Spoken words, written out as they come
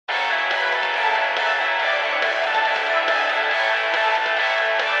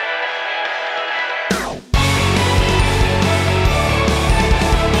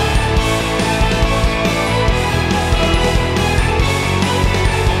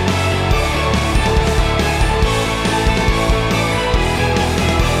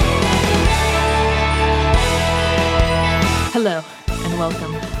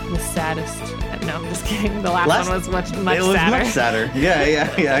The last one was much sadder. It was much sadder.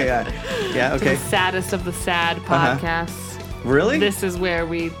 Yeah, okay. The saddest of the sad podcasts. Really? This is where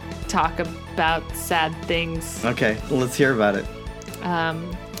we talk about sad things. Okay, let's hear about it.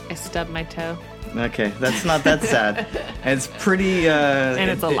 I stubbed my toe. Okay, that's not that sad. It's pretty...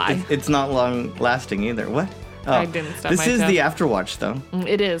 and it's a lie. It's not long lasting either. What? Oh, I didn't stub my toe. This is the afterwatch, though.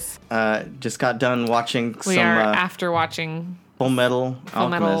 It is. Just got done watching We are after watching... Fullmetal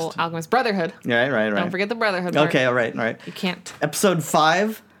Alchemist. Brotherhood. Right. Don't forget the Brotherhood part. Okay, all right. You can't. Episode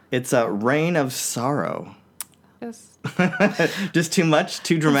 5, it's a Reign of Sorrow. Yes. Just too much?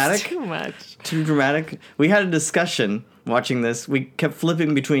 Too dramatic? Too much. Too dramatic? We had a discussion watching this. We kept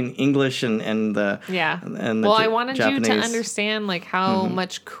flipping between English and the and the I wanted Japanese. you to understand like how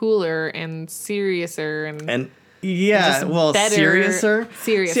much cooler and seriouser and better. Seriouser?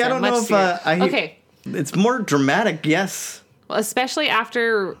 See, I don't know if okay. It's more dramatic, yes. Well, especially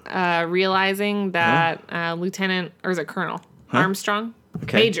after realizing that Lieutenant, or is it Colonel Armstrong?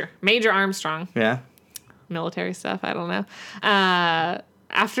 Okay. Major Armstrong. Yeah. Military stuff, I don't know.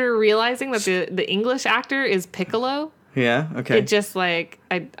 After realizing that the English actor is Piccolo, yeah, okay. it just like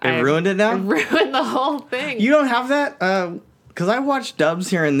I ruined it now? I ruined the whole thing. You don't have that? Because I watch dubs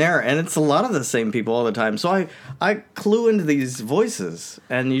here and there, and it's a lot of the same people all the time. So I clue into these voices,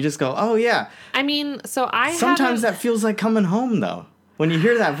 and you just go, oh, yeah. I mean, Sometimes that feels like coming home, though. When you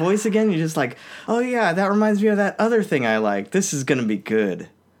hear that voice again, you're just like, oh, yeah, that reminds me of that other thing I like. This is going to be good.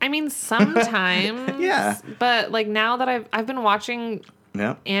 I mean, sometimes. Yeah. But, like, now that I've been watching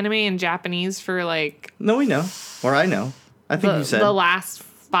anime in Japanese for, like... No, we know. Or I know. I think you said. The last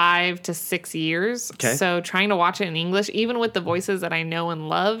 5 to 6 years. Okay. So trying to watch it in English, even with the voices that I know and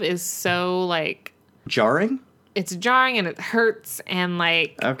love, is so, like... Jarring? It's jarring and it hurts and,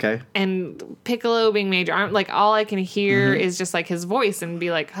 like... Okay. And Piccolo being Major Arm... Like, all I can hear is just, like, his voice and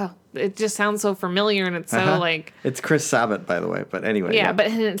be like, oh, it just sounds so familiar and it's so, like... It's Chris Sabat, by the way, but anyway. Yeah, but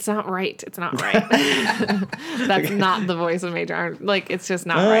it's not right. It's not right. That's not the voice of Major Arm. Like, it's just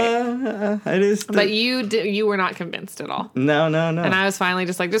not right. It is. But you were not convinced at all. No. And I was finally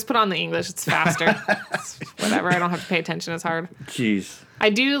just like, just put on the English. It's faster. It's whatever. I don't have to pay attention as hard. Jeez.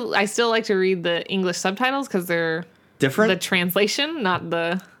 I still like to read the English subtitles because they're different. The translation, not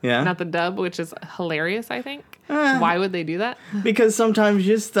the dub, which is hilarious, I think. Why would they do that? Because sometimes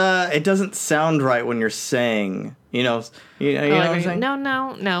just it doesn't sound right when you're saying, you know what I'm saying?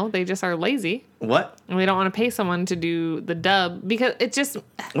 No. They just are lazy. What? And we don't want to pay someone to do the dub because it just...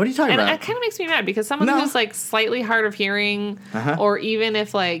 What are you talking about? And it kind of makes me mad because someone who's like slightly hard of hearing, or even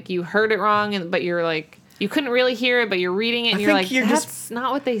if like you heard it wrong, but you're like... You couldn't really hear it, but you're reading it, and you're like, that's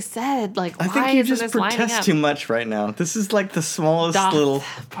not what they said. Like, why isn't this lining up? I think you just protest too much right now. This is like the smallest little...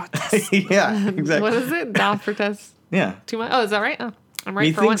 protest. Yeah, exactly. What is it? Doth protest? Yeah. Too much? Oh, is that right? Oh, I'm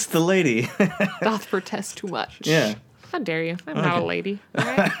right for once. once. The lady. Doth protest too much. Yeah. How dare you? I'm not a lady.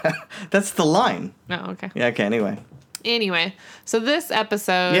 Okay? That's the line. Oh, okay. Yeah, okay, Anyway, so this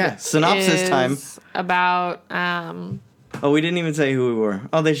episode synopsis is time. About... Oh, we didn't even say who we were.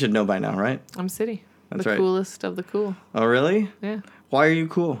 Oh, they should know by now, right? I'm City. That's the right. Coolest of the cool. Oh, really? Yeah. Why are you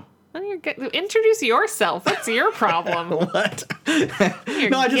cool? Introduce yourself. That's your problem. What?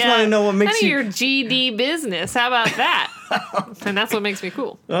 No, I just want to know what makes you... None of your GD business. How about that? And that's what makes me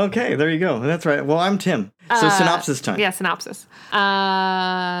cool. Okay, there you go. That's right. Well, I'm Tim. So synopsis time. Yeah, synopsis.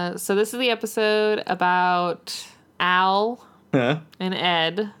 So this is the episode about Al and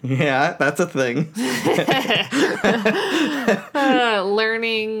Ed. Yeah, that's a thing.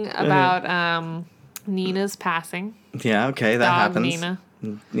 Learning about Nina's passing. Yeah, okay, that happens. Nina.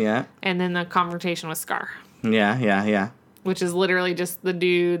 Yeah. And then the confrontation with Scar. Yeah. Which is literally just the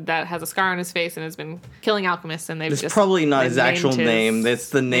dude that has a scar on his face and has been killing alchemists, and they've It's probably not his actual name. That's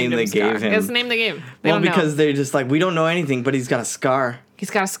the name they gave him. It's the name they gave him. Because they're just like, we don't know anything, but he's got a scar. He's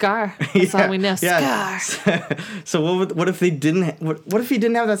got a scar. That's all we know. Yeah. Scar. So what if they didn't? What if he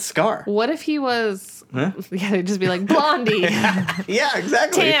didn't have that scar? What if he was? Huh? Yeah, they'd just be like Blondie. Yeah,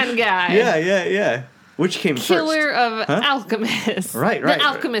 exactly. Tan guy. Yeah. Which came Killer first? of Alchemist. Right. The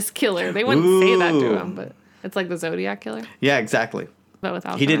Alchemist killer. They wouldn't say that to him, but it's like the Zodiac killer. Yeah, exactly. But with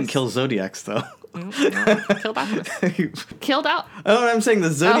Alchemist. He didn't kill Zodiacs though. No, killed Alchemist. Killed out. Oh, I'm saying the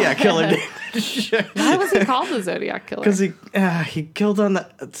Zodiac killer did. Why was he called the Zodiac killer? Because he killed on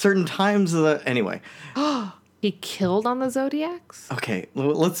certain times of the... Anyway. He killed on the Zodiacs? Okay,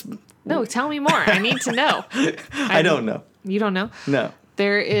 let's... No, tell me more. I need to know. I don't know. You don't know? No.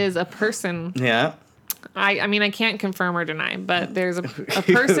 There is a person... Yeah. I mean, I can't confirm or deny, but there's a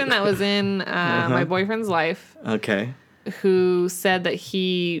person that was in my boyfriend's life. Okay. Who said that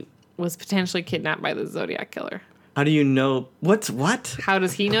he was potentially kidnapped by the Zodiac killer. How do you know? What? How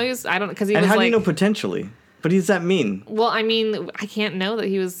does he know I don't, because he and was how like... do you know potentially? What does that mean? Well, I mean, I can't know that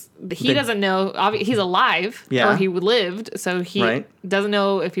he was... He doesn't know... He's alive. Yeah. Or he lived, so he doesn't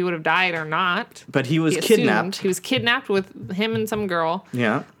know if he would have died or not. But he was kidnapped. He was kidnapped with him and some girl.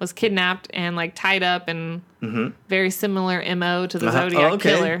 Yeah. Was kidnapped and, like, tied up and very similar MO to the Zodiac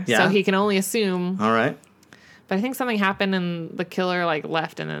Killer. Yeah. So he can only assume... All right. But I think something happened and the killer, like,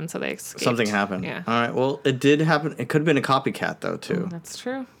 left and then so they escaped. Something happened. Yeah. All right. Well, it did happen. It could have been a copycat, though, too. That's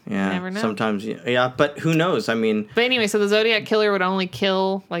true. Yeah. You never know. Sometimes, yeah. But who knows? I mean... But anyway, so the Zodiac Killer would only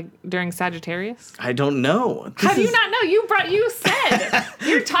kill, like, during Sagittarius? I don't know. How do you not know? You said.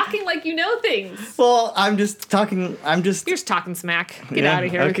 You're talking like you know things. Well, I'm just talking... You're just talking smack. Get out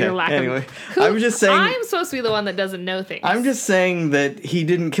of here with your lack of... Who, I'm just saying... I'm supposed to be the one that doesn't know things. I'm just saying that he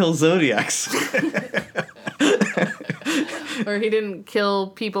didn't kill Zodiacs. Or he didn't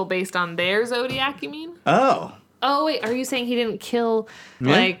kill people based on their zodiac, you mean? Oh. Oh, wait. Are you saying he didn't kill,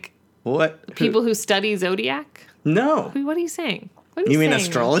 like... What? People who study zodiac? No. What are you saying? What are you mean saying?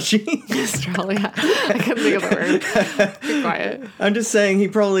 Astrology? Astrology. I couldn't think of the word. Be quiet. I'm just saying he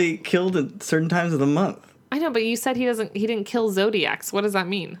probably killed at certain times of the month. I know, but you said he didn't kill zodiacs. What does that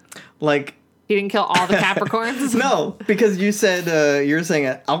mean? Like... He didn't kill all the Capricorns? No, because you said you're saying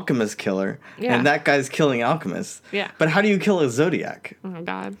an alchemist killer, and that guy's killing alchemists. Yeah. But how do you kill a zodiac? Oh,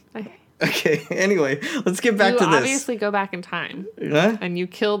 God. Okay, anyway, let's get back to this. You obviously go back in time. Huh? And you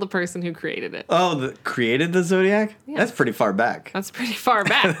kill the person who created it. Oh, created the zodiac? Yeah. That's pretty far back. That's pretty far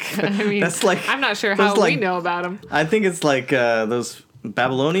back. I mean, that's like, I'm not sure how we know about him. I think it's like those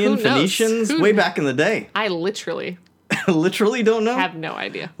Babylonian Phoenicians way back in the day. I literally don't know? I have no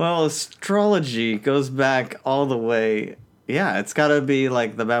idea. Well, astrology goes back all the way. Yeah, it's got to be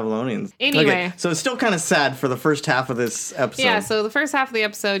like the Babylonians. Anyway. Okay, so it's still kind of sad for the first half of this episode. Yeah, so the first half of the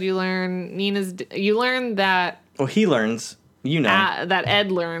episode, you learn that... Well, he learns. You know. That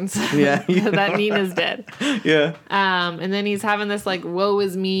Ed learns. Yeah. That Nina's dead. Yeah. And then he's having this, like, woe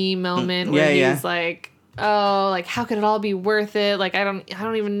is me moment where he's like... Oh, like, how could it all be worth it? Like, I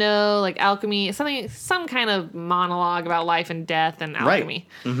don't even know. Like, alchemy, some kind of monologue about life and death and alchemy.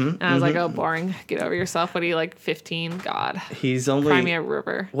 Right. Mm-hmm, and I was like, oh, boring. Get over yourself. What are you, like, 15? God. He's only... Cry me a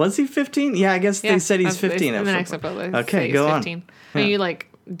river. Was he 15? Yeah, I guess they said he's 15. In the next episode. Okay, go on. Yeah. And you, like,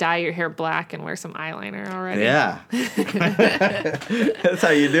 dye your hair black and wear some eyeliner already. Yeah. That's how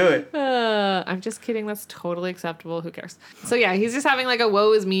you do it. I'm just kidding. That's totally acceptable. Who cares? So, yeah, he's just having, like, a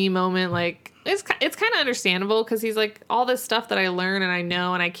woe is me moment, like... It's kind of understandable because he's like, all this stuff that I learn and I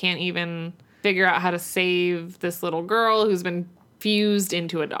know and I can't even figure out how to save this little girl who's been fused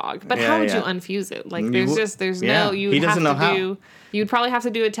into a dog. But how would you unfuse it? Like, he doesn't know how. You'd probably have to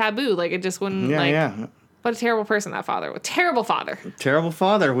do a taboo. Like, it just wouldn't, What a terrible person that father was. Terrible father. Terrible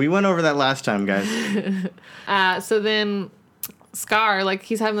father. We went over that last time, guys. So then... Scar, like,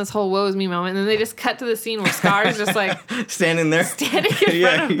 he's having this whole woe is me moment, and then they just cut to the scene where Scar's just, like... standing in front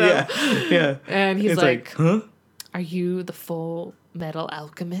of them. Yeah. And he's like, huh? Are you the Fullmetal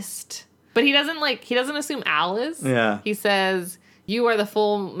Alchemist? But he doesn't assume Al is. Yeah. He says, you are the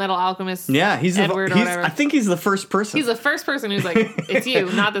Fullmetal Alchemist. Yeah, Edward or whatever. I think he's the first person. He's the first person who's like, it's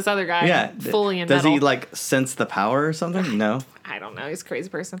you, not this other guy. Yeah. Fully in Does metal. he, like, sense the power or something? No. I don't know. He's a crazy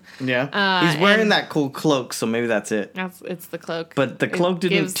person. Yeah. He's wearing that cool cloak, so maybe that's it. It's the cloak. But the cloak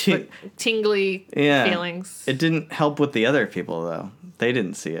didn't... tingly feelings. It didn't help with the other people, though. They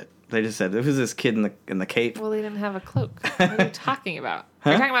didn't see it. They just said, who's this kid in the cape? Well, they didn't have a cloak. What are you talking about?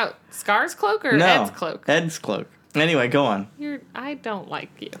 Are you talking about Scar's cloak or Ed's cloak? Ed's cloak. Anyway, go on. I don't like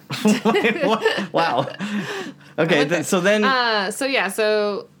you. Wow. Okay, so then...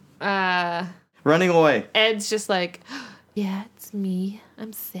 running away. Ed's just like, yeah, it's me.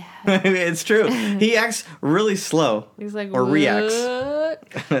 I'm sad. It's true. He acts really slow. He's like, or what? reacts.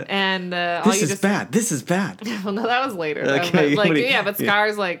 And this is bad. This is bad. Well, no, that was later. Okay. But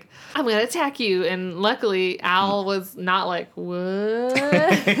Scar's like, I'm gonna attack you, and luckily Al was not like, what?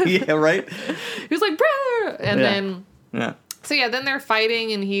 Yeah, right. He was like, brother, and then So then they're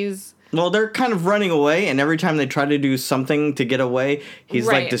fighting, and he's. Well, they're kind of running away, and every time they try to do something to get away, he's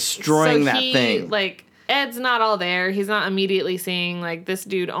like destroying that thing. Like, Ed's not all there. He's not immediately seeing, like, this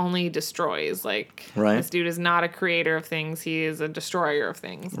dude only destroys. Like, this dude is not a creator of things. He is a destroyer of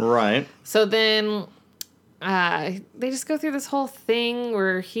things. Right. So then they just go through this whole thing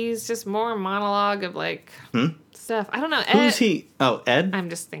where he's just more monologue of, like, stuff. I don't know. Who's he? Oh, Ed? I'm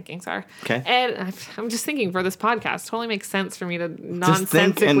just thinking, sorry. Okay. Ed, I'm just thinking for this podcast. Totally makes sense for me to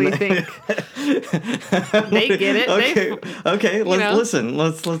nonsensically think. They get it. Okay. Let's listen.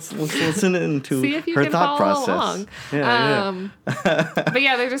 Let's listen into see if you her can thought follow process. along. Yeah. But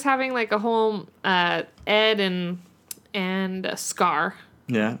yeah, they're just having like a whole Ed and Scar.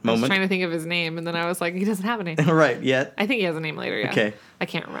 Yeah. I was Moment. trying to think of his name, and then I was like, he doesn't have a name. Right. Yet. I think he has a name later. Yeah. Okay. I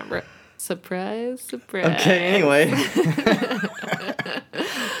can't remember it. Surprise. Okay. Anyway.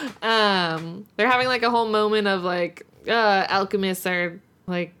 They're having like a whole moment of like alchemists are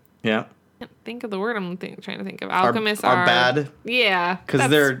like. Yeah. I can't think of the word I'm trying to think of. Alchemists are bad. Yeah. Because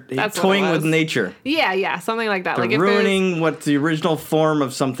they're toying with nature. Yeah, something like that. They're like ruining what the original form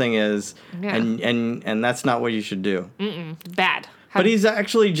of something is, Yeah. and that's not what you should do. Bad. But he's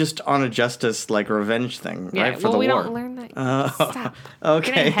actually just on a justice, like, revenge thing, right? For the war. we don't learn that. Stop.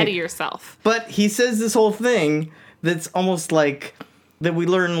 Okay. Getting ahead of yourself. But he says this whole thing that's almost like that we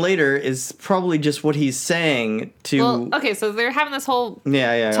learn later is probably just what he's saying to. Well, okay, so they're having this whole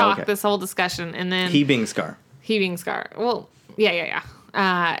talk, this whole discussion, and then he being Scar. Well, yeah.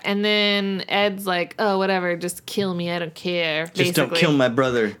 And then Ed's like, oh, whatever, just kill me. I don't care. Just don't kill my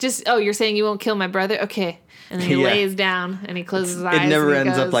brother. You're saying you won't kill my brother? Okay. And then he lays down and he closes his eyes. It never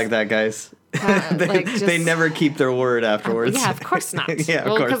ends up like that, guys. They never keep their word afterwards. Yeah, of course not. Of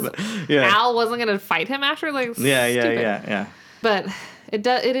course not. Yeah. Al wasn't going to fight him after, like, Yeah. But it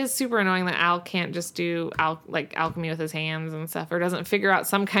is super annoying that Al can't just do alchemy with his hands and stuff, or doesn't figure out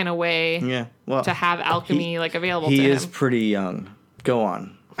some kind of way to have alchemy available to him. He is pretty young. Go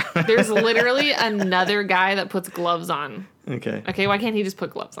on. There's literally another guy that puts gloves on. Okay, why can't he just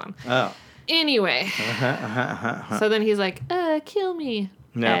put gloves on? Oh. Anyway. So then he's like, kill me,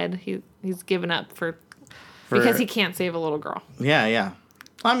 Ed. He's given up because he can't save a little girl. Yeah.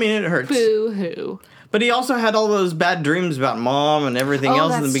 I mean, it hurts. Boo-hoo. But he also had all those bad dreams about mom and everything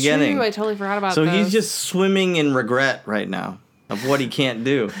else in the beginning. True. I totally forgot about so those. He's just swimming in regret right now of what he can't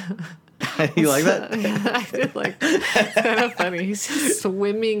do. You like that? Yeah, I did like that. It's kind of funny. He's just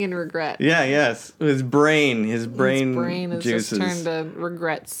swimming in regret. Yeah, yes. His brain is juices. just turned to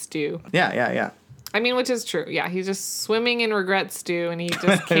regret stew. Yeah. I mean, which is true. Yeah, he's just swimming in regret stew, and he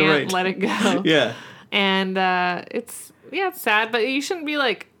just can't let it go. Yeah. And it's sad, but you shouldn't be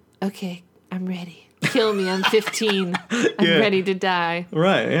like, okay, I'm ready. Kill me. I'm 15. I'm ready to die.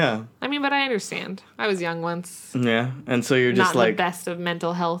 Right, yeah. I mean, but I understand. I was young once. Yeah, and so you're just not like... the best of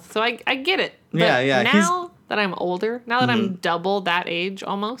mental health, so I get it. But yeah. now that I'm older, now that I'm double that age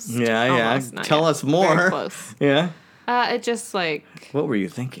almost. Yeah. Tell us more. Very close. Yeah. It just like... What were you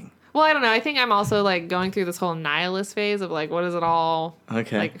thinking? Well, I don't know. I think I'm also like going through this whole nihilist phase of like, what is it all?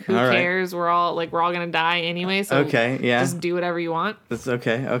 Okay. Like, who cares? We're all gonna die anyway. So just do whatever you want. That's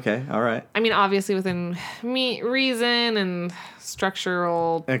okay. All right. I mean, obviously within reason and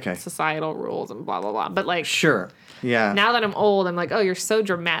structural, societal rules and blah blah blah. But like, sure, yeah. Now that I'm old, I'm like, oh, you're so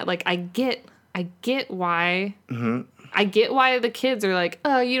dramatic. Like, I get why. Mm-hmm. I get why the kids are like,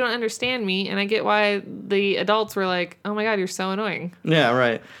 oh, you don't understand me, and I get why the adults were like, oh my god, you're so annoying. Yeah,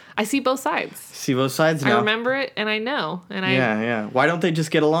 right. I see both sides. See both sides now. I remember it, and I know. And yeah. Why don't they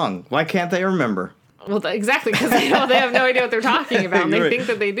just get along? Why can't they remember? Well, exactly, because they have no idea what they're talking about, and they think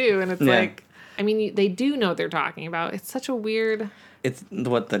that they do, and it's like, I mean, they do know what they're talking about. It's such a weird... It's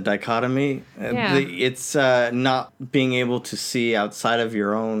the dichotomy? Yeah. It's not being able to see outside of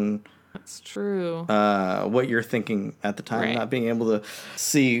your own... That's true. What you're thinking at the time, right. Not being able to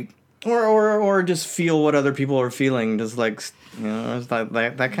see or just feel what other people are feeling, just like, it's like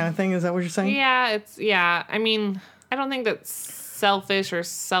that kind of thing. Is that what you're saying? Yeah, I mean, I don't think that selfish or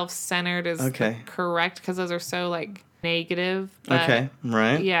self-centered is correct, because those are so like negative. Okay,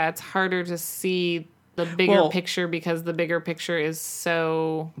 right. Yeah, it's harder to see the bigger picture because the bigger picture is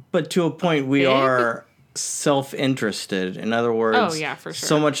so. But to a point, we are self-interested. In other words, for sure.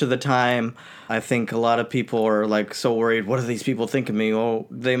 So much of the time, I think a lot of people are like so worried, what do these people think of me? Oh,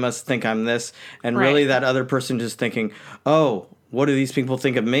 they must think I'm this. And really that other person just thinking, oh, what do these people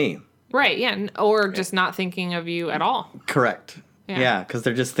think of me? Right, yeah. Or just not thinking of you at all. Correct. Yeah, because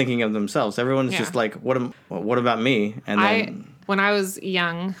they're just thinking of themselves. Everyone's just like, what about me? And then... When I was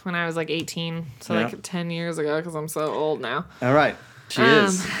young, when I was like 18, so like 10 years ago, because I'm so old now. All right. She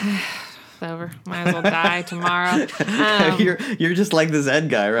is. Over. Might as well die tomorrow. You're just like this Ed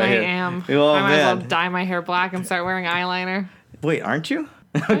guy right here. I am. Oh, I might as well dye my hair black and start wearing eyeliner. Wait, aren't you?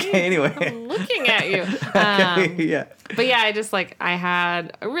 Okay, anyway. I'm looking at you. Yeah. But yeah, I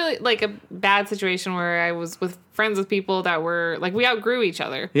had a really like a bad situation where I was with friends with people that were like, we outgrew each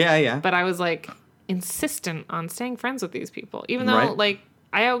other. Yeah. But I was like insistent on staying friends with these people, even though like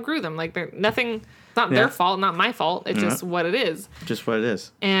I outgrew them. Like they're nothing. It's not their fault, not my fault. It's just what it is. Just what it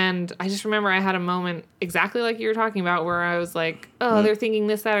is. And I just remember I had a moment exactly like you were talking about where I was like, oh, they're thinking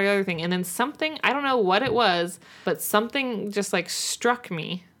this, that, or the other thing. And then something, I don't know what it was, but something just like struck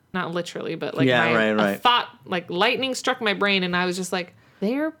me. Not literally, but like a thought, like lightning struck my brain. And I was just like,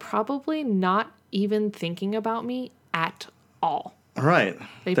 they're probably not even thinking about me at all. Right.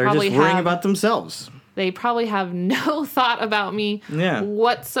 They're just worrying about themselves. They probably have no thought about me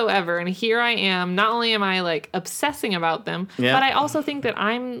whatsoever. And here I am. Not only am I like obsessing about them, but I also think that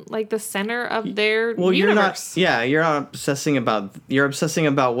I'm like the center of their universe. You're obsessing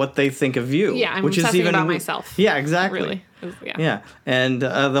about what they think of you. Yeah, I'm obsessing about myself. Yeah, exactly. Really. Yeah. And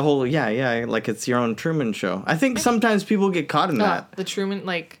the whole, like it's your own Truman Show. I think sometimes people get caught in that. The Truman,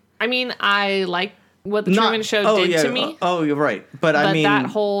 I like what the Truman Show did to me. Oh, you're right. But I mean, that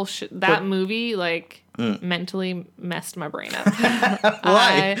whole movie, mentally messed my brain up.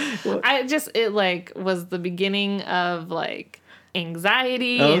 Why? It was the beginning of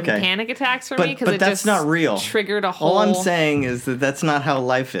anxiety and panic attacks for me because that's not real. Triggered a whole. All I'm saying is that that's not how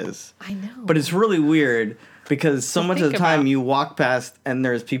life is. I know, but it's really weird because so much of the time you walk past and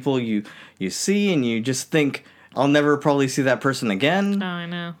there's people you see and you just think, I'll never probably see that person again. Oh, I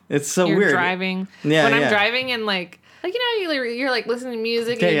know. It's so weird. Driving. Yeah, when I'm driving and you're listening to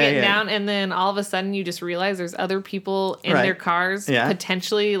music and you're getting down, and then all of a sudden you just realize there's other people in their cars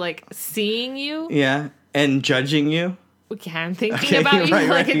potentially seeing you. Yeah, and judging you. Yeah, I'm thinking about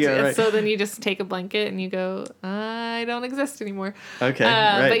you. So then you just take a blanket and you go, I don't exist anymore. Okay,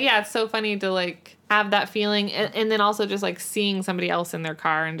 But yeah, it's so funny to have that feeling, and then also just seeing somebody else in their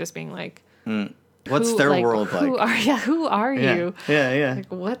car and just being like, what's their world like? Who are you? Yeah.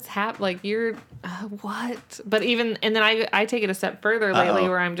 What's happening? You're what? But even and then I take it a step further lately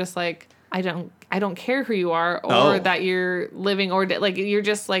where I'm just like, I don't care who you are or that you're living or you're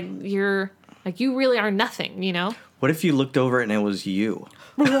just you're you really are nothing, you know? What if you looked over and it was you?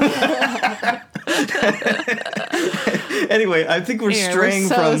 Anyway, I think we're straying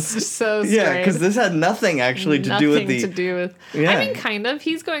from so because this had nothing actually to do with. I mean, kind of.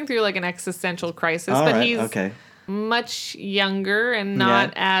 He's going through an existential crisis, but he's much younger and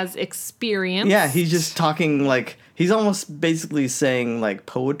not as experienced. Yeah, he's just talking he's almost basically saying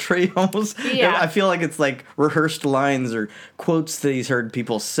poetry almost. Yeah. I feel like it's rehearsed lines or quotes that he's heard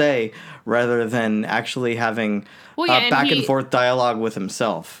people say rather than actually having back and forth dialogue with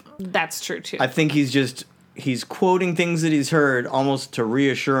himself. That's true too. I think he's quoting things that he's heard almost to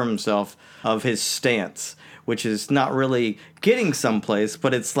reassure himself of his stance, which is not really getting someplace,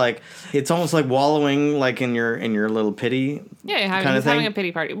 but it's almost like wallowing in your little pity. Yeah, he's having a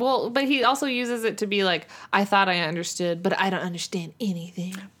pity party. Well, but he also uses it to be I thought I understood, but I don't understand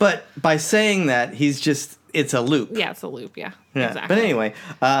anything. But by saying that, it's a loop. Yeah, it's a loop, yeah. Exactly. But anyway,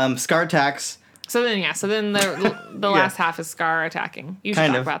 Scar attacks. So then the last half is Scar attacking. You should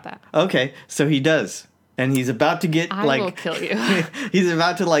talk about that. Okay, so he does. And he's about to get I will kill you. He's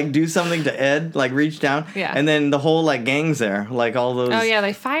about to do something to Ed, reach down. Yeah. And then the whole gang's there, all those. Oh yeah,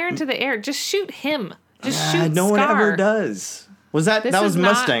 they fire into the air. Just shoot him. Just shoot no Scar. one ever does. That was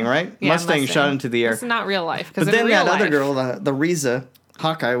Mustang, right? Yeah, Mustang shot into the air. It's not real life. But then that other girl, the Riza,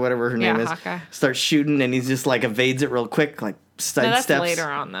 Hawkeye, whatever her name is, Hawkeye. starts shooting and he's just evades it real quick, sidesteps. No, that's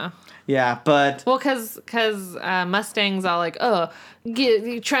later on though. Yeah, but... Well, because Mustang's all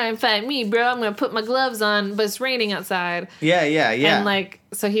you try and fight me, bro. I'm going to put my gloves on, but it's raining outside. Yeah. And,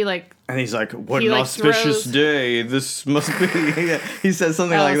 so he, And he's like, what an auspicious day. This must be... He says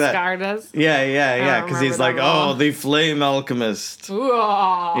something like that. Scar does? Yeah. Because he's the flame alchemist. Ooh,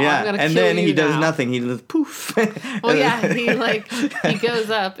 yeah. And then he does nothing. He just poof. Well, yeah. He goes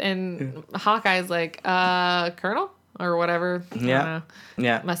up and Hawkeye's Colonel? Or whatever. Yeah.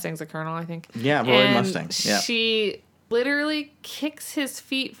 Mustang's a colonel, I think. Yeah, Roy Mustang. Yeah. She literally kicks his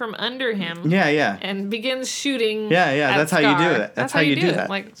feet from under him. Yeah. And begins shooting. Yeah. That's Scar. how you do it. That's how you do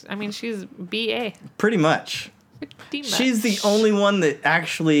that. She's BA. Pretty much. She's the only one that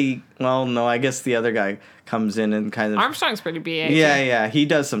actually. Well, no, I guess the other guy comes in and kind of. Armstrong's pretty BA. Yeah. He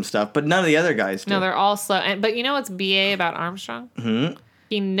does some stuff, but none of the other guys do. No, they're all slow. But you know what's BA about Armstrong? Mm-hmm.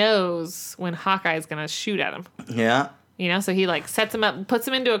 He knows when Hawkeye's going to shoot at him. Yeah. So he sets him up, puts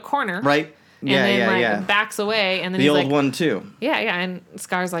him into a corner. Right. Yeah, and then backs away. And then the he's old one too. Yeah. And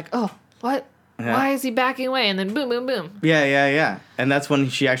Scar's oh, what? Yeah. Why is he backing away? And then boom, boom, boom. Yeah. And that's when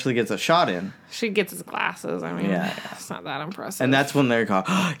she actually gets a shot in. She gets his glasses. I mean, it's not that impressive. And that's when they're called,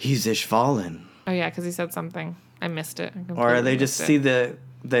 he's Ishvalin. Oh, yeah, because he said something. I missed it. Or they just see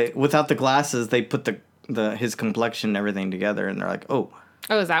without the glasses, they put his complexion and everything together, and they're like, oh.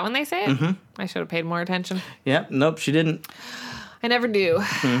 Oh, is that when they say it? Mm-hmm. I should have paid more attention. Yeah, nope, she didn't. I never do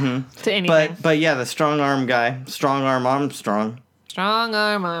to anything. But yeah, the strong arm guy, strong arm Armstrong. Strong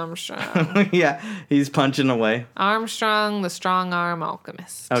arm Armstrong. Yeah, he's punching away. Armstrong, the strong arm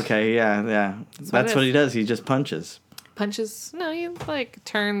alchemist. Okay, yeah. That's what he does. He just punches. Punches? No, he like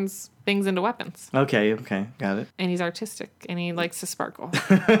turns things into weapons. Okay, got it. And he's artistic, and he likes to sparkle.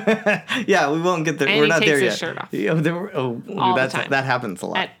 Yeah, we won't get there. And We're not there yet. He takes his shirt off. All the time. That happens a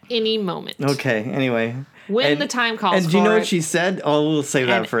lot. At any moment. Okay, anyway. When the time calls for it. And do you know what she said? Oh, we'll save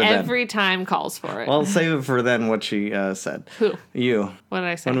that for then. Every time calls for it. Well, I'll save it for then what she said. Who? You. What did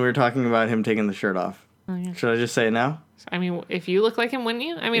I say? When we were talking about him taking the shirt off. Oh, yeah. Should I just say it now? I mean, if you look like him, wouldn't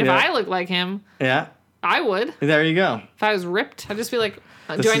you? I mean, if I look like him, I would. There you go. If I was ripped, I'd just be like,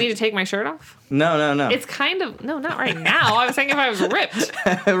 do I need to take my shirt off? No. It's kind of, no, not right now. I was saying if I was ripped.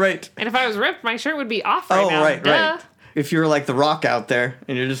 Right. And if I was ripped, my shirt would be off right now. Right. If you're like The Rock out there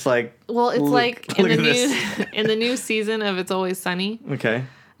and you're just like... Well, it's like in the new season of It's Always Sunny. Okay.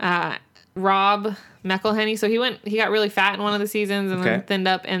 Rob McElhenney, so he got really fat in one of the seasons and then thinned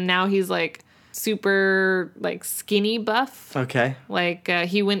up, and now he's like super like skinny buff. Okay. Like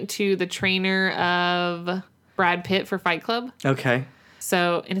he went to the trainer of Brad Pitt for Fight Club. Okay.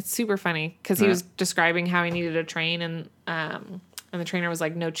 So, and it's super funny because he was describing how he needed to train, and the trainer was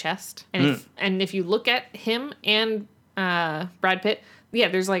like, no chest. And if you look at him and Brad Pitt,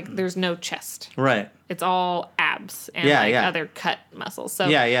 there's no chest. Right. It's all abs and other cut muscles. So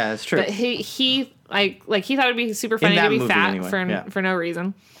yeah, it's true. But he like he thought it'd be super funny to be fat for no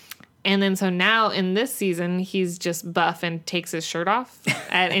reason. And then so now in this season, he's just buff and takes his shirt off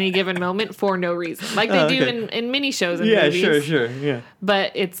at any given moment for no reason. Like they do in mini shows and movies. Yeah, sure, yeah.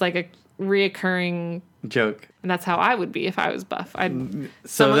 But it's like a reoccurring joke. And that's how I would be if I was buff.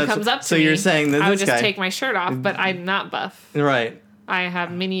 Someone comes up to me. So you're saying that I would just take my shirt off, but I'm not buff. Right. I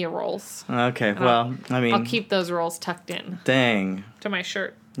have mini rolls. Okay, well, I'll keep those rolls tucked in. Dang. To my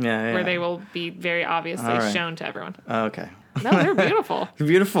shirt. Yeah. Where they will be very obviously shown to everyone. Okay. No, they're beautiful.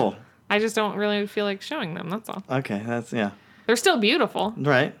 Beautiful. I just don't really feel like showing them, that's all. Okay, They're still beautiful.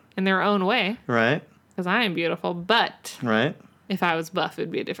 Right. In their own way. Right. Because I am beautiful, but... Right. If I was buff,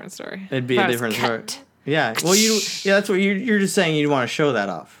 it'd be a different story. It'd be a different story. Yeah. Well, that's what you're just saying you'd want to show that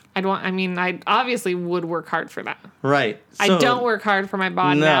off. I obviously would work hard for that. Right. So, I don't work hard for my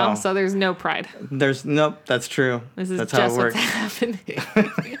bod now, so there's no pride. Nope, that's true. That's how it works. What's happening.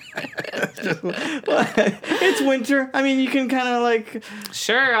 It's winter. I mean, you can kind of like...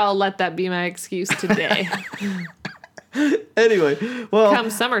 Sure, I'll let that be my excuse today. Anyway, well... Come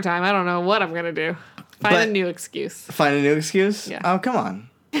summertime, I don't know what I'm going to do. Find a new excuse. Find a new excuse? Yeah. Oh, come on.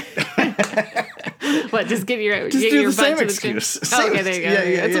 What? Just get your the butt same to excuse. The gym. Okay, there you go.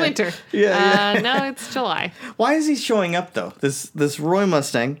 Yeah, it's winter. Yeah. No, it's July. Why is he showing up though? This Roy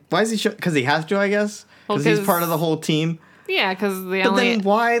Mustang. Why is he because he has to? I guess because he's part of the whole team. Yeah, because then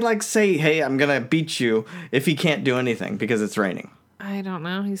why say, hey, I'm gonna beat you if he can't do anything because it's raining? I don't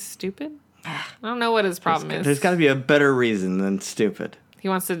know. He's stupid. I don't know what his problem is. There's got to be a better reason than stupid. He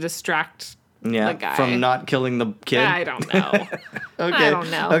wants to distract. The guy. From not killing the kid? I don't know. Okay. I don't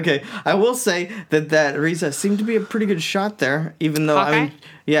know. Okay. I will say that Risa seemed to be a pretty good shot there, even though, Hawkeye? I mean,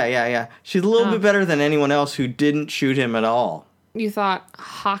 yeah. She's a little bit better than anyone else who didn't shoot him at all. You thought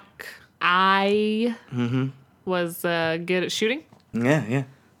Hawkeye was good at shooting? Yeah.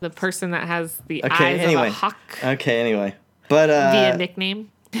 The person that has the eyes of a hawk? Okay, anyway. But, via nickname?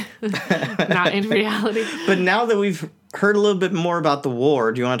 Not in reality. But now that we've heard a little bit more about the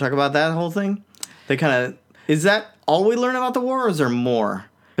war, do you want to talk about that whole thing? Is that all we learn about the war, or is there more?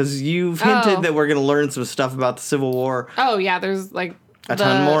 Because you've hinted that we're going to learn some stuff about the Civil War. Oh, yeah, there's like... A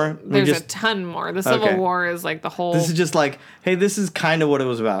ton more? There's a ton more. The Civil War is like the whole... This is just like, hey, this is kind of what it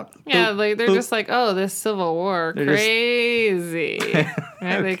was about. Yeah, they're just like, oh, this Civil War, crazy.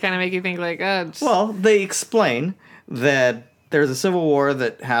 Right? They kind of make you think like, oh... Well, they explain that there's a Civil War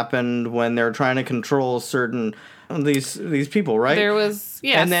that happened when they were trying to control certain... These people, right? There was,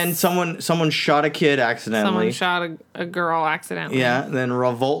 yes. And then someone shot a kid accidentally. Someone shot a girl accidentally. Yeah, then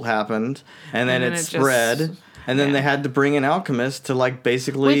revolt happened, and then it spread, and then they had to bring an alchemist to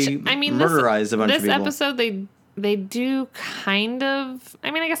basically murderize a bunch of people. This episode, they do kind of,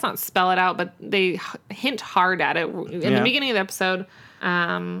 I guess not spell it out, but they hint hard at it. In the beginning of the episode,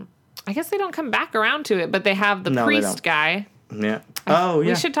 I guess they don't come back around to it, but they have the priest guy. Yeah. Oh,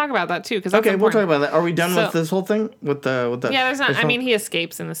 yeah. We should talk about that too, because okay, we'll talk about that. Are we done with this whole thing? With the yeah, there's not. He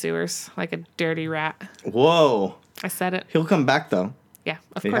escapes in the sewers like a dirty rat. Whoa! I said it. He'll come back though. Yeah,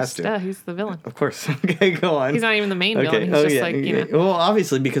 of course. He's the villain. Of course. Okay, go on. He's not even the main villain. He's just Well,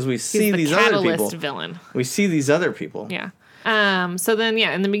 obviously, because we see these other people. He's the catalyst villain. We see these other people. Yeah. So then,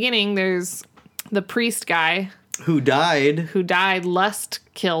 in the beginning, there's the priest guy. Who died. Lust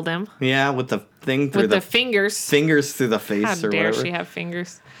killed him. Yeah, with the thing through the fingers. Fingers through the face How or dare whatever. she have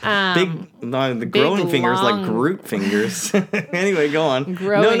fingers? The growing fingers long, like Groot fingers. Anyway, go on.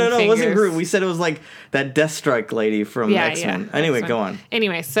 Growing no, fingers. It wasn't Groot. We said it was like that Deathstrike lady from X-Men. Anyway, X-Men. go on.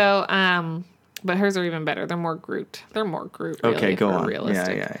 Anyway, so but hers are even better. They're more Groot. Really, okay, go on.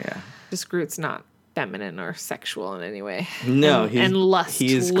 Realistic. Yeah. Just Groot's not feminine or sexual in any way. No, and Lust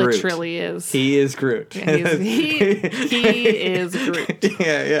he is literally Groot. is. He is Groot. Yeah, he is Groot.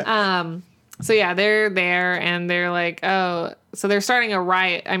 Yeah. So yeah, they're there and they're like, oh, so they're starting a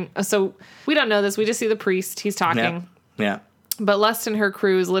riot. So we don't know this. We just see the priest. He's talking. Yeah. But Lust and her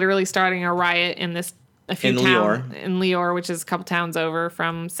crew is literally starting a riot in Lior, which is a couple towns over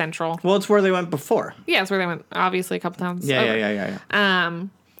from Central. Well, it's where they went before. Yeah, it's where they went. Obviously, a couple towns. over. Yeah.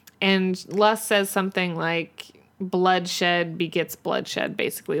 And Lust says something like, "Bloodshed begets bloodshed."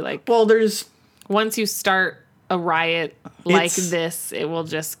 Basically, like, well, there's once you start a riot like this, it will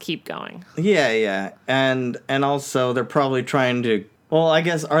just keep going. Yeah. And also they're probably trying to, well, I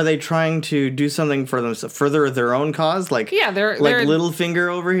guess, are they trying to do something for them, further their own cause? Like, they're Littlefinger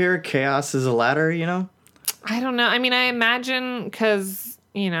over here, chaos is a ladder, you know? I don't know. I mean, I imagine because,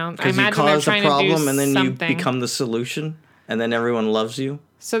 I imagine you cause they're trying a problem to do and then something. You become the solution and then everyone loves you.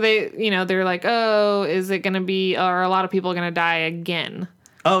 So they, they're like, oh, is it going to be, are a lot of people going to die again?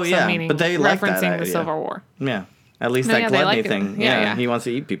 Oh, so yeah, meaning but they like that referencing the Civil War. Yeah, at least that gluttony thing. Yeah, he wants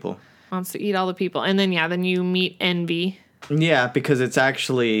to eat people. Wants to eat all the people, and then you meet Envy. Yeah, because it's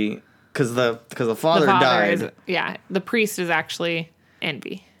actually because the father died. The priest is actually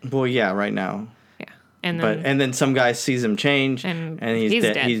Envy. Well, yeah, right now. Yeah, and then some guy sees him change, and he's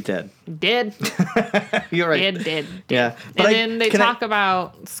dead. He's dead. Dead. You're right. Dead. Yeah, but then they talk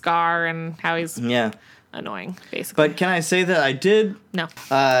about Scar and how he's annoying, basically. But can I say that I did? No.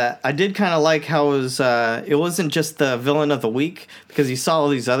 I did kind of like how it wasn't just the villain of the week, because you saw all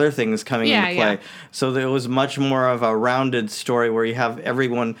these other things coming into play. Yeah. So there was much more of a rounded story where you have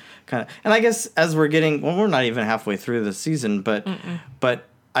everyone kind of. And I guess as we're not even halfway through the season, but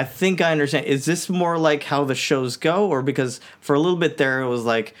I think I understand. Is this more like how the shows go, or because for a little bit there it was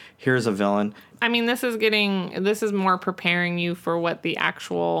like, here's a villain? I mean, this is more preparing you for what the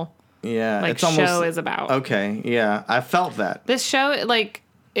actual it's show is about. Okay, yeah, I felt that. This show,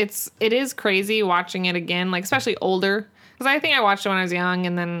 it is crazy watching it again, especially older. Because I think I watched it when I was young,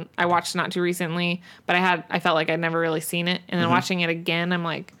 and then I watched it not too recently. But I felt like I'd never really seen it, and then watching it again, I'm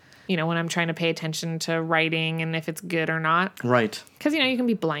like, when I'm trying to pay attention to writing and if it's good or not. Right. Because you can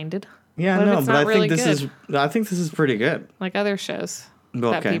be blinded. Yeah, but I think this is pretty good. Like other shows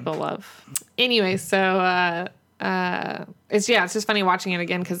that people love. Anyway, so it's just funny watching it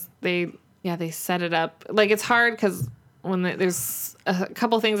again because they set it up. It's hard because when there's a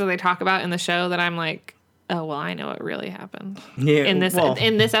couple things that they talk about in the show that I'm like, oh well, I know what really happened. Yeah, in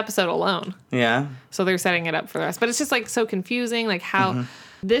this episode alone. Yeah. So they're setting it up for the rest, but it's just so confusing. How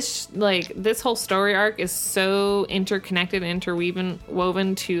this whole story arc is so interconnected and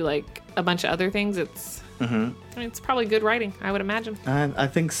interwoven to a bunch of other things. It's. It's probably good writing, I would imagine. I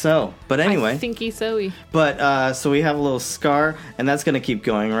think so. But anyway. I thinky so-y. But, so we have a little Scar, and that's going to keep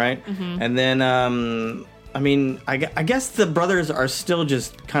going, right? Mm-hmm. And then, I guess the brothers are still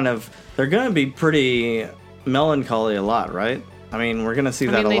just kind of, they're going to be pretty melancholy a lot, right? I mean, we're going to see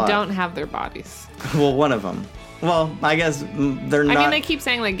that a lot. They don't have their bodies. Well, one of them. Well, I guess they're not. They keep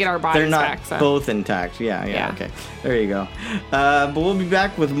saying, get our bodies back. They're not both intact. Yeah, okay. There you go. But we'll be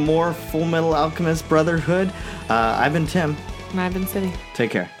back with more Fullmetal Alchemist Brotherhood. I've been Tim. And I've been City. Take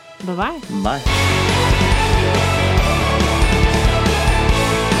care. Bye-bye. Bye.